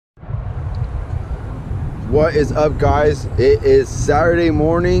What is up, guys? It is Saturday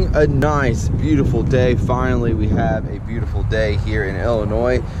morning, a nice beautiful day. Finally, we have a beautiful day here in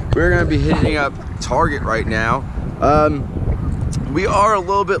Illinois. We're gonna be hitting up Target right now. We are a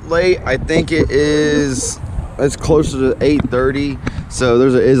little bit late. I think it's closer to 8:30, so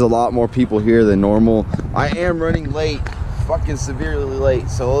there is a lot more people here than normal. I am running late, fucking severely late,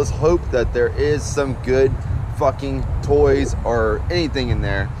 so let's hope that there is some good fucking toys or anything in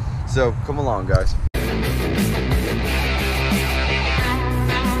there. So come along, guys.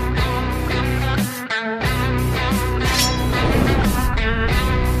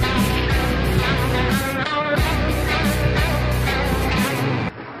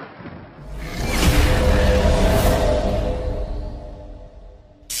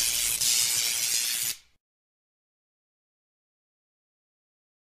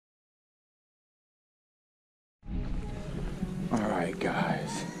 Alright,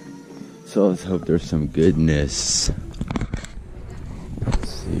 guys, so let's hope there's some goodness. Let's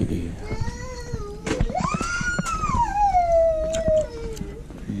see.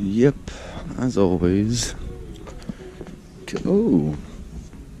 Yep, as always. Oh,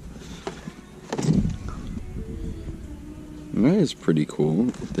 that is pretty cool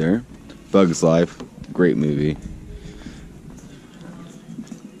there. Bug's Life, great movie.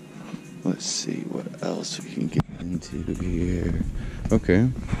 Let's see what else we can get into here. Okay,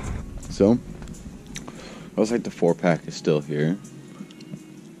 so I was like the 4-pack is still here.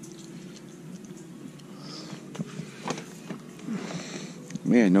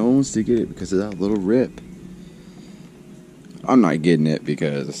 Man, no one wants to get it because of that little rip. I'm not getting it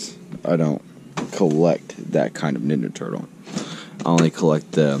because I don't collect that kind of Ninja Turtle. I only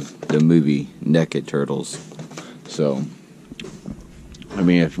collect the movie Naked Turtles. So I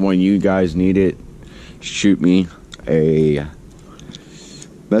mean, if one of you guys need it, shoot me a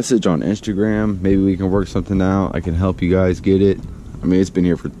message on Instagram. Maybe we can work something out. I can help you guys get it. I mean, it's been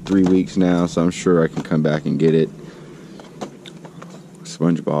here for 3 weeks now, so I'm sure I can come back and get it.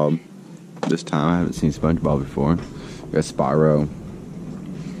 SpongeBob. This time I haven't seen SpongeBob before. We got Spyro.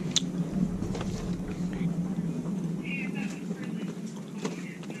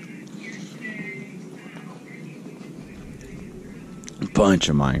 Bunch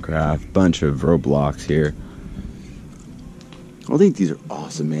of Minecraft, bunch of Roblox here. I think these are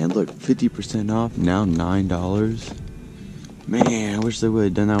awesome, man. Look, 50% off, now $9. Man, I wish they would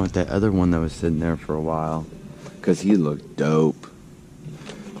have done that with that other one that was sitting there for a while, because he looked dope.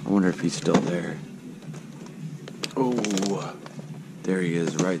 I wonder if he's still there. Oh, there he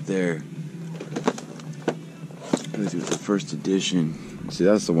is, right there. This was the first edition. See,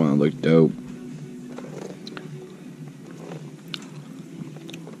 that's the one that looked dope.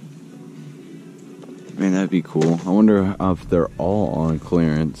 Man, that'd be cool. I wonder if they're all on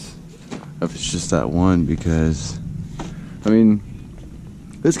clearance. If it's just that one, because I mean,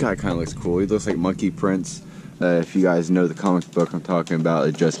 this guy kind of looks cool. He looks like Monkey Prince. If you guys know the comic book I'm talking about,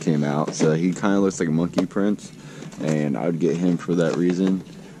 it just came out. So he kind of looks like Monkey Prince, and I would get him for that reason.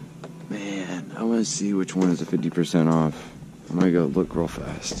 Man, I want to see which one is a 50% off. I'm gonna go look real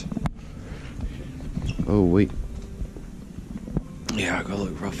fast. Oh wait. Yeah, I'll go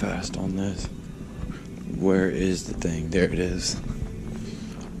look real fast on this. Where is the thing? There it is.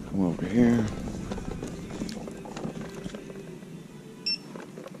 Come over here.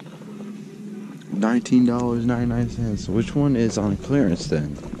 $19.99. Which one is on clearance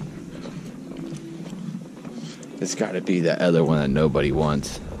then? It's got to be that other one that nobody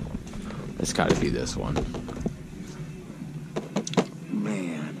wants. It's got to be this one.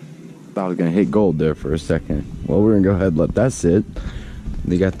 Man, thought I was gonna hit gold there for a second. Well, we're gonna go ahead and let that sit.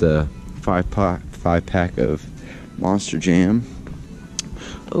 They got the 5-pack of Monster Jam.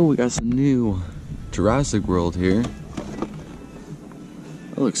 Oh, we got some new Jurassic World here.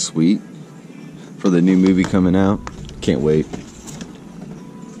 That looks sweet for the new movie coming out. Can't wait.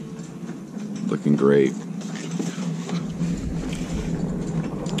 Looking great.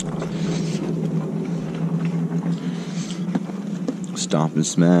 Stomp and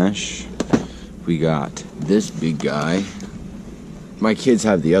Smash. We got this big guy. My kids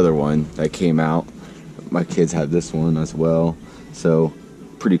have the other one that came out. My kids have this one as well. So,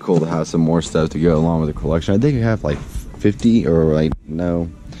 pretty cool to have some more stuff to go along with the collection. I think we have like 50 or like, no.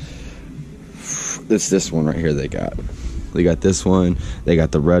 It's this one right here they got. They got this one. They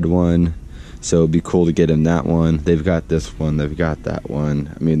got the red one. So, it'd be cool to get them that one. They've got this one. They've got that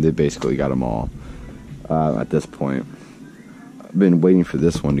one. I mean, they basically got them all at this point. I've been waiting for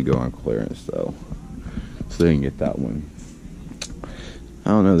this one to go on clearance though, so they can get that one. I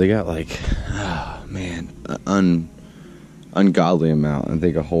don't know, they got like, oh man, ungodly amount. I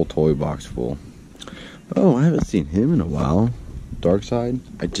think a whole toy box full. Oh, I haven't seen him in a while. Dark Side.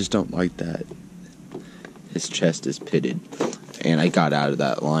 I just don't like that his chest is pitted. And I got out of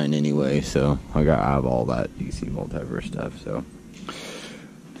that line anyway, so I got out of all that DC Multiverse stuff. So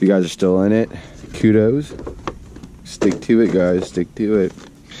if you guys are still in it, kudos. Stick to it, guys. Stick to it.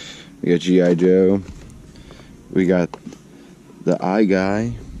 We got G.I. Joe. We got the Eye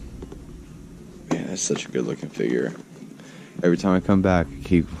Guy. Man, that's such a good looking figure. Every time I come back, I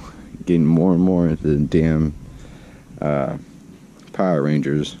keep getting more and more into the damn Power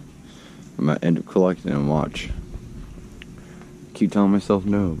Rangers. I might end up collecting them. Watch. Keep telling myself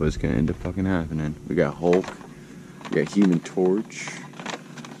no, but it's gonna end up fucking happening. We got Hulk. We got Human Torch.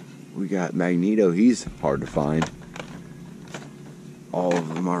 We got Magneto. He's hard to find. All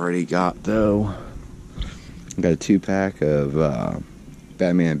of them already got though. We got a 2-pack of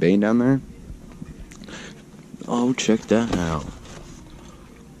Batman and Bane down there. Oh, check that out.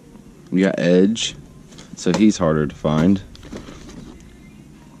 We got Edge, so he's harder to find.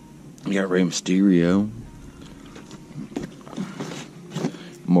 We got Rey Mysterio.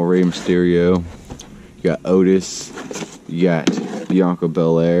 More Rey Mysterio. You got Otis. You got Bianca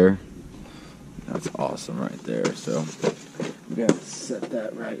Belair. That's awesome right there. So we gotta set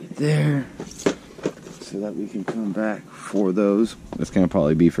that right there so that we can come back for those. That's gonna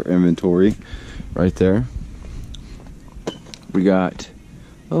probably be for inventory right there. We got,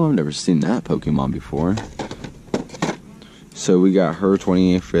 oh, I've never seen that Pokemon before. So we got her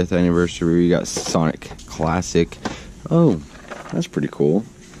 25th anniversary. We got Sonic Classic. Oh, that's pretty cool.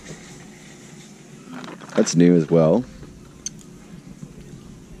 That's new as well.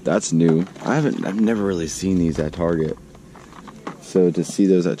 That's new. I've never really seen these at Target. So to see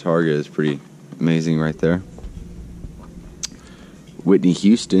those at Target is pretty amazing right there. Whitney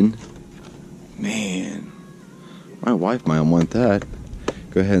Houston. Man, my wife might want that.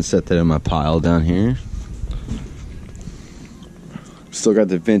 Go ahead and set that in my pile down here. Still got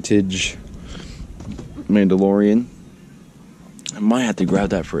the vintage Mandalorian. I might have to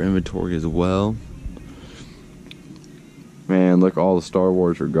grab that for inventory as well. Man, look, all the Star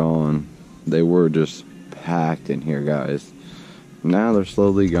Wars are gone. They were just packed in here, guys. Now they're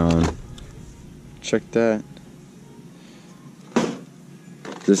slowly gone. Check that.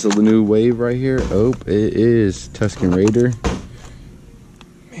 This is the new wave right here. Oh, it is Tusken Raider.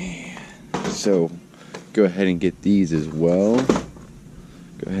 Man. So, go ahead and get these as well.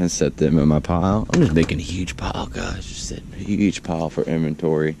 Go ahead and set them in my pile. I'm just making a huge pile, guys. Just setting a huge pile for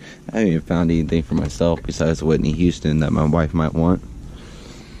inventory. I haven't even found anything for myself besides Whitney Houston that my wife might want.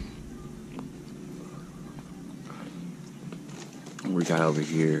 We got over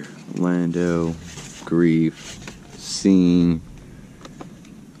here Lando, Grief, Scene,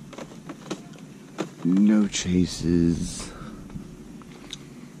 No Chases.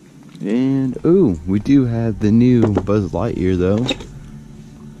 And, ooh, we do have the new Buzz Lightyear though.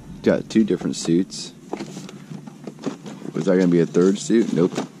 Got 2 different suits. Was that gonna be a 3rd suit?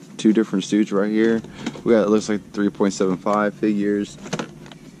 Nope. 2 different suits right here. We got, it looks like 3.75 figures.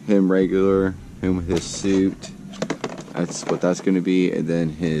 Him regular, him with his suit. That's what that's gonna be, and then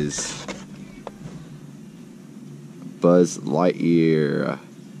his Buzz Lightyear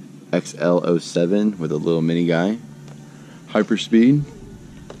XL07 with a little mini guy. Hyperspeed.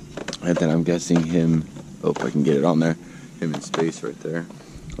 And then I'm guessing him, oh, if I can get it on there, him in space right there.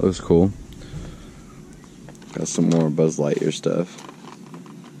 Looks cool. Got some more Buzz Lightyear stuff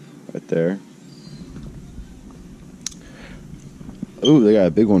right there. Ooh, they got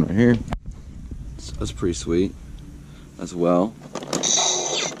a big one right here. So that's pretty sweet as well.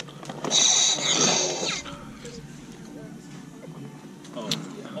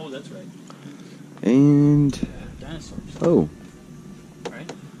 Oh, that's right. And Dinosaurs. oh,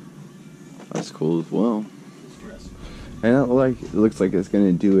 Right? that's cool as well. And it looks like it's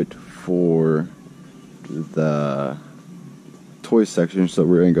gonna do it for the toy section, so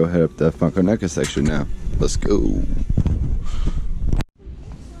we're gonna go head up the Funko NECA section now. Let's go.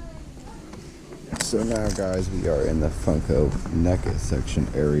 So now, guys, we are in the Funko NECA section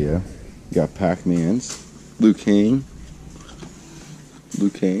area. We got Pac-Man's, Liu Kang.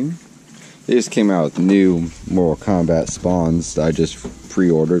 They just came out with new Mortal Kombat spawns that I just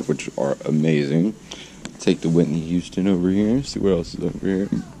pre-ordered, which are amazing. Take the Whitney Houston over here. See what else is over here.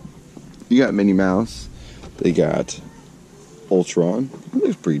 You got Minnie Mouse. They got Ultron. That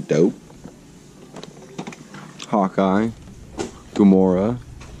looks pretty dope. Hawkeye. Gamora.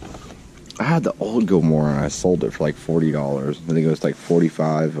 I had the old Gamora and I sold it for like $40. I think it was like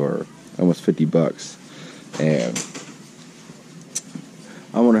 45 or almost 50 bucks. And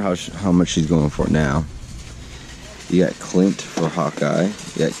I wonder how much she's going for now. You got Clint for Hawkeye.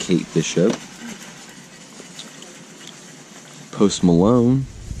 You got Kate Bishop. Post Malone.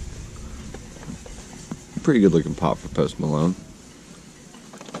 Pretty good looking pop for Post Malone.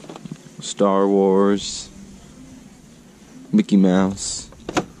 Star Wars. Mickey Mouse.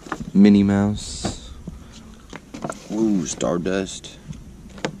 Minnie Mouse. Ooh, Stardust.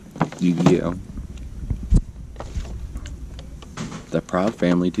 Yu-Gi-Oh! The Proud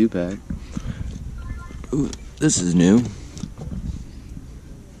Family 2-pack. Ooh, this is new.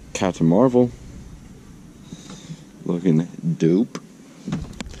 Captain Marvel. Looking dope.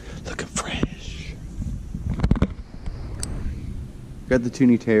 Looking fresh. Got the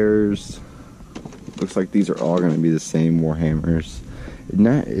Toonie Terrors. Looks like these are all going to be the same Warhammers. And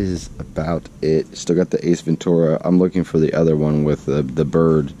that is about it. Still got the Ace Ventura. I'm looking for the other one with the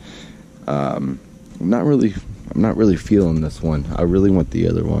bird. I'm not really feeling this one. I really want the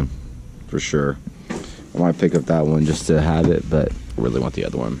other one for sure. I might pick up that one just to have it, but I really want the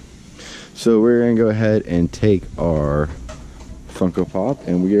other one. So we're gonna go ahead and take our Funko Pop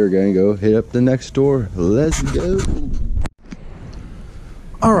and we are gonna go hit up the next store. Let's go.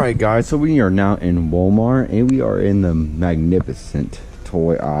 Alright guys, so we are now in Walmart and we are in the magnificent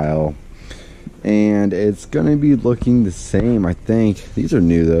toy aisle. And it's gonna be looking the same, I think. These are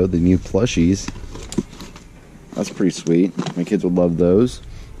new though, the new plushies. That's pretty sweet. My kids would love those.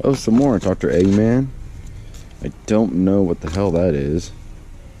 Oh, some more Dr. Eggman. I don't know what the hell that is.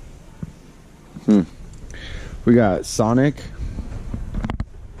 We got Sonic.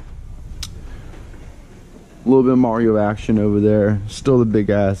 A little bit of Mario action over there. Still the big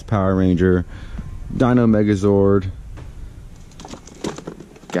ass Power Ranger. Dino Megazord.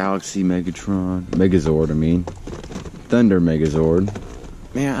 Galaxy Megatron. Megazord, I mean. Thunder Megazord.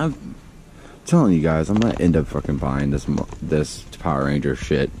 Man, I'm telling you guys, I'm gonna end up fucking buying this Power Ranger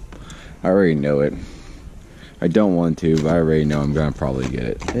shit. I already know it. I don't want to, but I already know I'm gonna probably get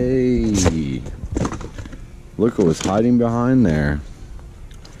it. Hey, look what was hiding behind there.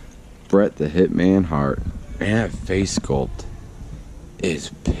 Bret the Hitman Hart. Man, that face sculpt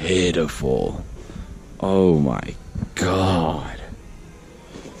is pitiful. Oh my god.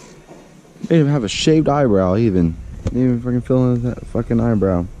 They didn't even have a shaved eyebrow even. Didn't even fucking fill in that fucking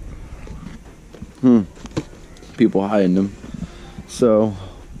eyebrow. People hiding them. So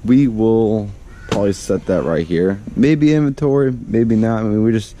we will probably set that right here. Maybe inventory, maybe not. I mean,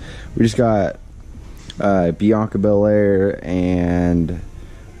 we just got Bianca Belair and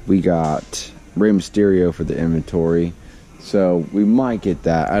we got Rey Mysterio for the inventory. So we might get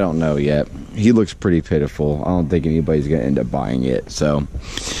that. I don't know yet. He looks pretty pitiful. I don't think anybody's gonna end up buying it. So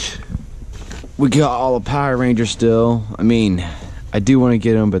we got all the Power Rangers still. I mean, I do want to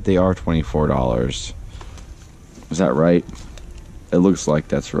get them, but they are $24. Is that right? It looks like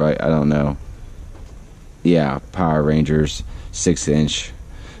that's right. I don't know. Yeah, Power Rangers 6-inch.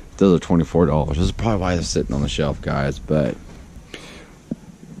 Those are $24. This is probably why they're sitting on the shelf, guys. But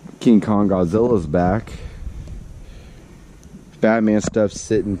King Kong Godzilla's back. Batman stuff's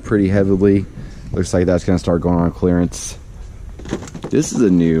sitting pretty heavily. Looks like that's gonna start going on clearance. This is a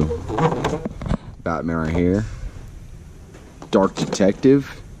new Batman right here. Dark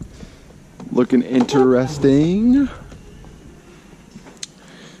Detective. Looking interesting.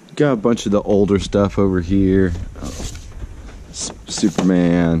 Got a bunch of the older stuff over here.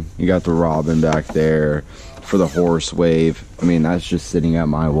 Superman. You got the Robin back there for the horse wave. I mean, that's just sitting at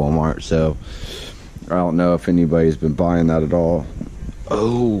my Walmart, so I don't know if anybody's been buying that at all.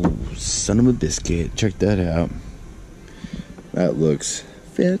 Oh, son of a biscuit. Check that out. That looks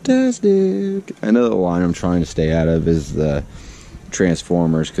fantastic. Another line I'm trying to stay out of is the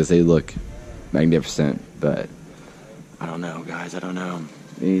Transformers because they look magnificent, but I don't know, guys. I don't know.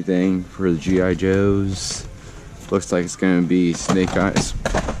 Anything for the G.I. Joes. Looks like it's gonna be Snake Eyes.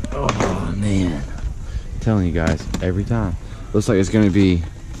 Oh man, I'm telling you guys every time. Looks like it's gonna be.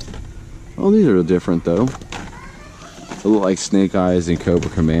 Oh, these are different though. They look like Snake Eyes and Cobra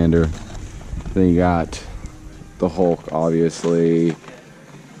Commander. Then you got the Hulk, obviously. You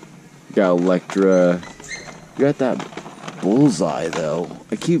got Elektra. You got that Bullseye though.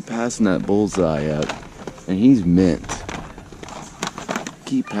 I keep passing that Bullseye up, and he's mint.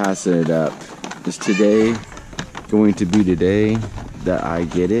 Keep passing it up. Is today going to be today that I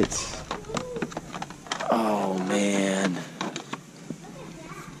get it? Oh man,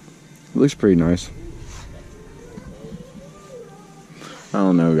 it looks pretty nice. I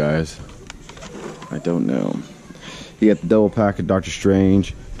don't know, guys. I don't know. You got the double pack of Doctor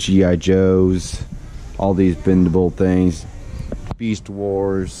Strange, G.I. Joes, all these bendable things, Beast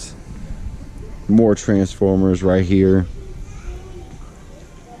Wars, more Transformers right here.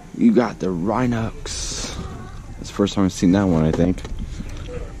 You got the Rhinox. It's the first time I've seen that one, I think.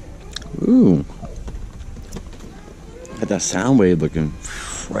 Ooh. Got that sound wave looking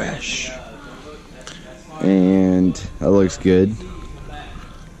fresh. And that looks good.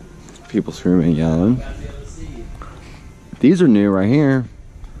 People screaming and yelling. These are new right here.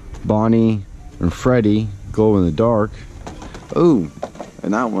 Bonnie and Freddie, glow in the dark. Oh,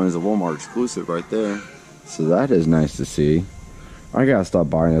 and that one is a Walmart exclusive right there. So that is nice to see. I gotta stop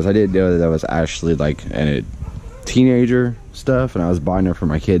buying those. I didn't know that was actually like a teenager stuff, and I was buying it for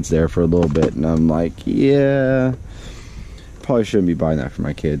my kids there for a little bit, and I'm like, yeah, probably shouldn't be buying that for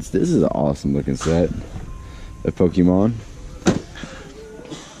my kids. This is an awesome looking set of Pokemon.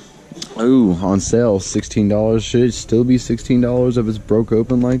 Ooh, on sale, $16. Should it still be $16 if it's broke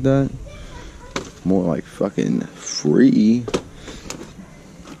open like that? More like fucking free.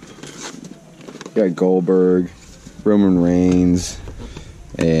 Got Goldberg, Roman Reigns,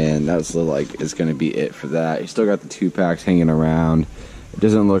 and that's like it's gonna be it for that. You still got the 2-packs hanging around. It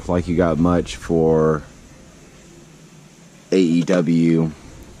doesn't look like you got much for AEW.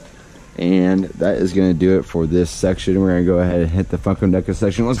 And that is going to do it for this section. We're going to go ahead and hit the Funko NECA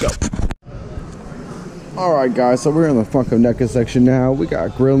section. Let's go. Alright guys, so we're in the Funko NECA section now. We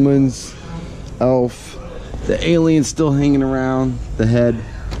got Gremlins, Elf, the Alien still hanging around, the head,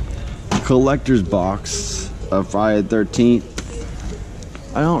 collector's box of Friday the 13th.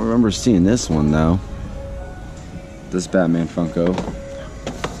 I don't remember seeing this one though. This Batman Funko.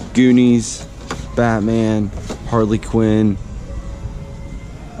 Goonies, Batman, Harley Quinn,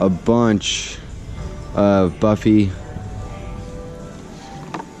 a bunch of Buffy,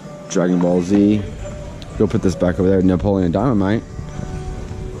 Dragon Ball Z. Go put this back over there. Napoleon Dynamite,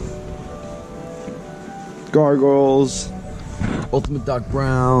 Gargoyles, Ultimate Doc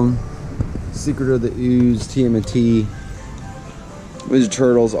Brown, Secret of the Ooze, TMNT, Ninja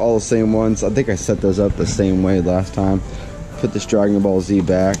Turtles, all the same ones. I think I set those up the same way last time. Put this Dragon Ball Z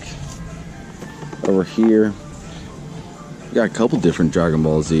back over here. We got a couple different Dragon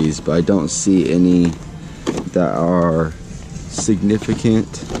Ball Zs, but I don't see any that are significant.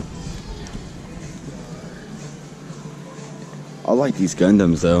 I like these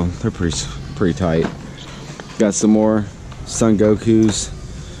Gundams though; they're pretty tight. Got some more Son Gokus,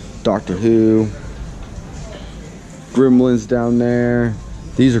 Doctor Who, Gremlins down there.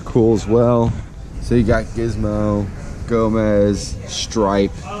 These are cool as well. So you got Gizmo, Gomez,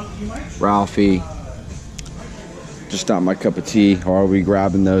 Stripe, Ralphie. Just not my cup of tea. Or are we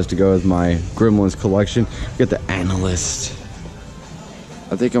grabbing those to go with my Gremlins collection? Get the Analyst.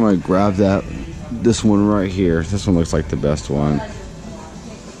 I think I'm gonna grab that. This one right here. This one looks like the best one.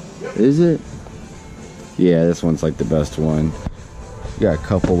 Is it? Yeah, this one's like the best one. Got a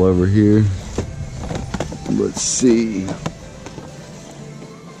couple over here. Let's see.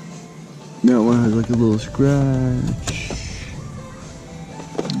 That one has like a little scratch.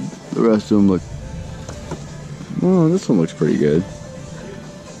 The rest of them look. Oh, this one looks pretty good.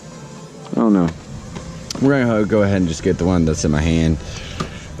 I don't know. We're gonna go ahead and just get the one that's in my hand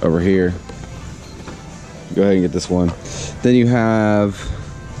over here. Go ahead and get this one. Then you have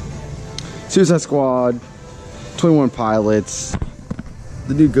Suicide Squad, 21 Pilots,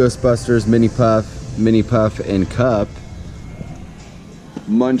 the new Ghostbusters, Mini Puff, and Cup,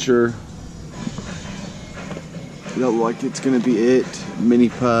 Muncher. Look like it's gonna be it. Mini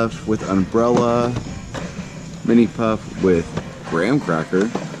Puff with Umbrella, Mini Puff with Graham Cracker.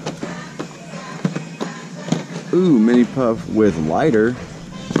 Ooh, Mini Puff with Lighter.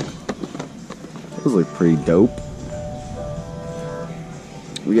 Those look pretty dope.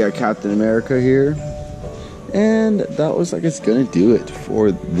 We got Captain America here. And that looks like it's gonna do it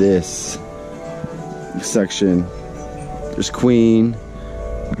for this section. There's Queen.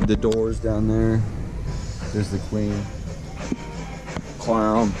 The Doors down there. There's the Queen.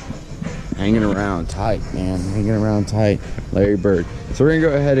 Clown. Hanging around tight, man. Hanging around tight. Larry Bird. So we're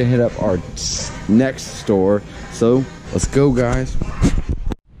gonna go ahead and hit up our next store. So let's go, guys.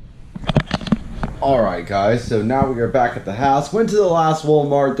 Alright guys, so now we are back at the house. Went to the last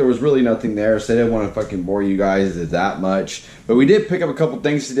Walmart. There was really nothing there, so I didn't want to fucking bore you guys that much. But we did pick up a couple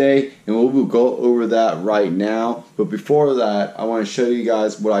things today, and we'll go over that right now. But before that, I want to show you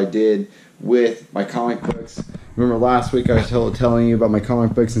guys what I did with my comic books. Remember last week I was telling you about my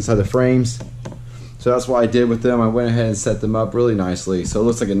comic books inside the frames? So that's what I did with them. I went ahead and set them up really nicely. So it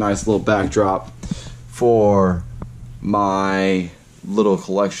looks like a nice little backdrop for my little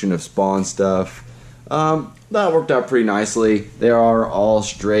collection of Spawn stuff. That worked out pretty nicely. They are all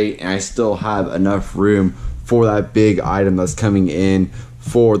straight, and I still have enough room for that big item that's coming in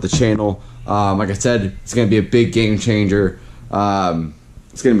for the channel. Like I said, it's going to be a big game changer.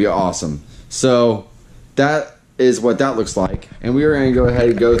 It's going to be awesome. So that is what that looks like. And we are going to go ahead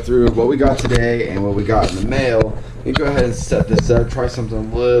and go through what we got today and what we got in the mail. You go ahead and set this up, try something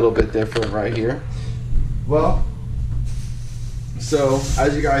a little bit different right here. Well, so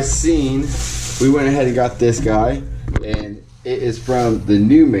as you guys seen, we went ahead and got this guy, and it is from the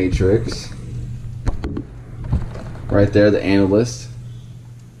new Matrix. Right there, the Analyst.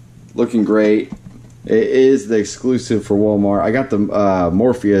 Looking great. It is the exclusive for Walmart. I got the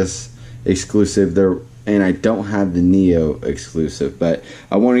Morpheus exclusive there, and I don't have the Neo exclusive, but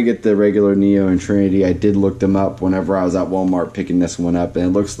I want to get the regular Neo and Trinity. I did look them up whenever I was at Walmart picking this one up, and it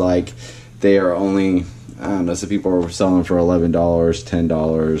looks like they are only, I don't know, some people are selling for $11,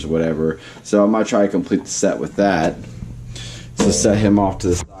 $10, whatever. So I might try to complete the set with that. So set him off to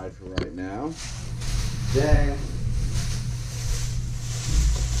the side for right now. Then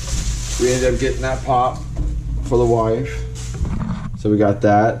we ended up getting that pop for the wife. So we got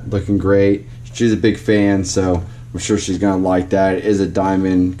that, looking great. She's a big fan, so I'm sure she's gonna like that. It is a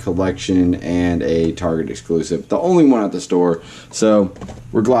Diamond collection and a Target exclusive, the only one at the store. So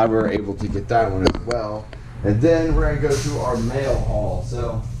we're glad we were able to get that one as well. And then we're gonna go through our mail haul.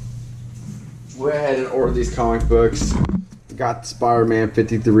 So we went ahead and ordered these comic books. We got Spider-Man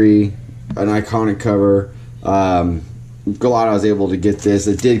 53, an iconic cover. Glad I was able to get this.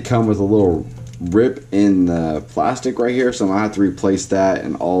 It did come with a little rip in the plastic right here, so I'm gonna have to replace that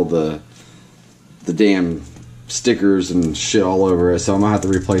and all the damn stickers and shit all over it. So I'm gonna have to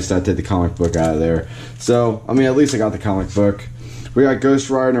replace that, take the comic book out of there. So I mean, at least I got the comic book. We got Ghost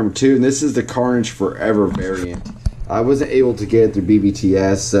Rider #2, and this is the Carnage Forever variant. I wasn't able to get it through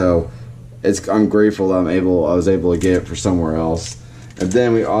BBTS, so I'm grateful that I was able to get it for somewhere else. And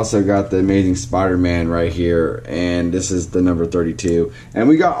then we also got the Amazing Spider-Man right here, and this is the number 32. And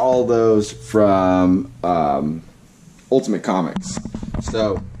we got all those from Ultimate Comics.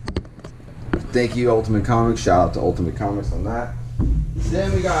 So thank you, Ultimate Comics. Shout out to Ultimate Comics on that.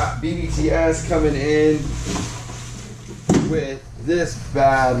 Then we got BBTS coming in with this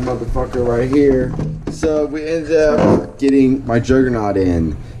bad motherfucker right here. So we ended up getting my Juggernaut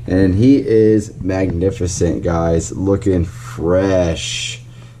in, and he is magnificent, guys. Looking fresh.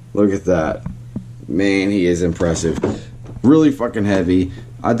 Look at that. Man, he is impressive. Really fucking heavy.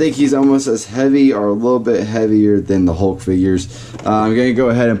 I think he's almost as heavy or a little bit heavier than the Hulk figures. I'm going to go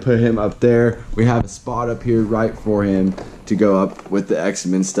ahead and put him up there. We have a spot up here right for him to go up with the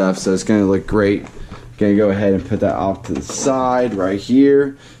X-Men stuff, so it's going to look great. Going to go ahead and put that off to the side right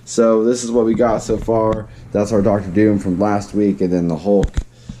here. So this is what we got so far. That's our Doctor Doom from last week, and then the Hulk.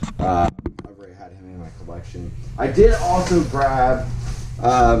 I've already had him in my collection. I did also grab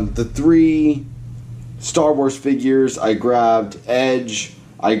the 3 Star Wars figures. I grabbed Edge,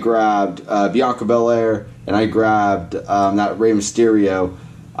 I grabbed Bianca Belair, and I grabbed that Rey Mysterio.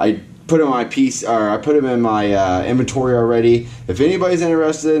 I put him in my piece, or I put him in my inventory already. If anybody's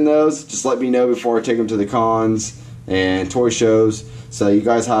interested in those, just let me know before I take them to the cons and toy shows, so you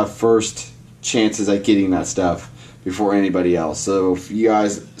guys have first chances at getting that stuff before anybody else. So if you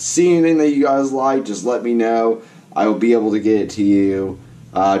guys see anything that you guys like, just let me know. I will be able to get it to you.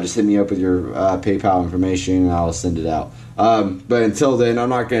 Just hit me up with your PayPal information and I'll send it out. But until then, I'm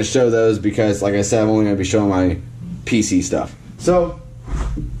not going to show those because, like I said, I'm only going to be showing my PC stuff. So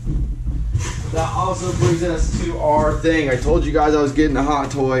that also brings us to our thing. I told you guys I was getting a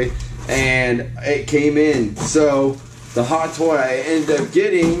hot toy, and it came in. So the hot toy I ended up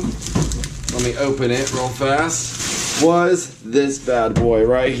getting, let me open it real fast, was this bad boy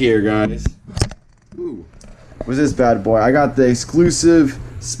right here, guys. Ooh. Was this bad boy. I got the exclusive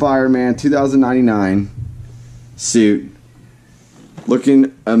Spider-Man 2099 suit.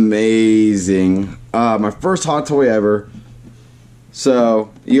 Looking amazing. My first hot toy ever.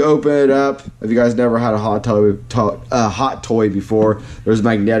 So you open it up. If you guys never had a hot toy before, there's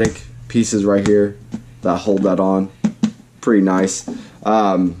magnetic pieces right here that hold that on. Pretty nice.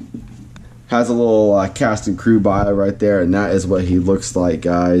 Has a little cast and crew bio right there, and that is what he looks like,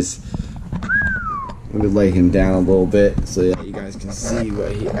 guys. Let me lay him down a little bit so that you guys can see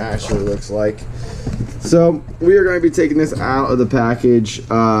what he actually looks like. So we are going to be taking this out of the package. It's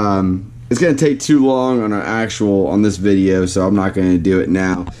going to take too long on this video, so I'm not going to do it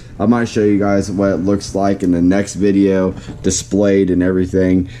now. I might show you guys what it looks like in the next video, displayed and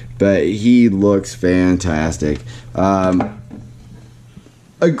everything. But he looks fantastic. A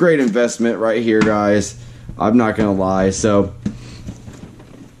great investment right here, guys. I'm not going to lie. So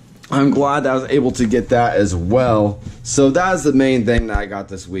I'm glad that I was able to get that as well. So that's the main thing that I got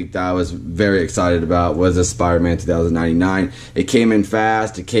this week that I was very excited about, was the Spider-Man 2099. It came in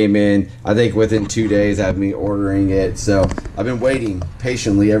fast. It came in, I think, within 2 days of me ordering it. So I've been waiting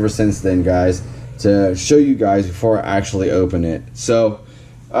patiently ever since then, guys. to show you guys before I actually open it. So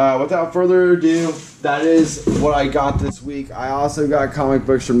without further ado, that is what I got this week. I also got comic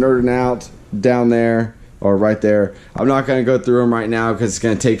books from NERDINOUT down there, or right there. I'm not going to go through them right now because it's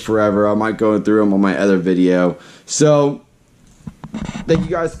going to take forever. I might go through them on my other video. So thank you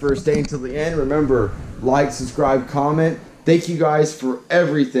guys for staying till the end. Remember, like, subscribe, comment. Thank you guys for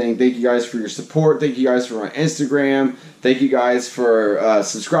everything. Thank you guys for your support. Thank you guys for my Instagram. Thank you guys for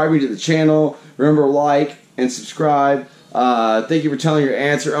subscribing to the channel. Remember, like and subscribe. Thank you for telling your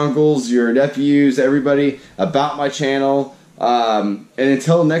aunts, your uncles, your nephews, everybody about my channel. And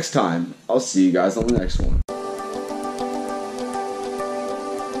until next time, I'll see you guys on the next one.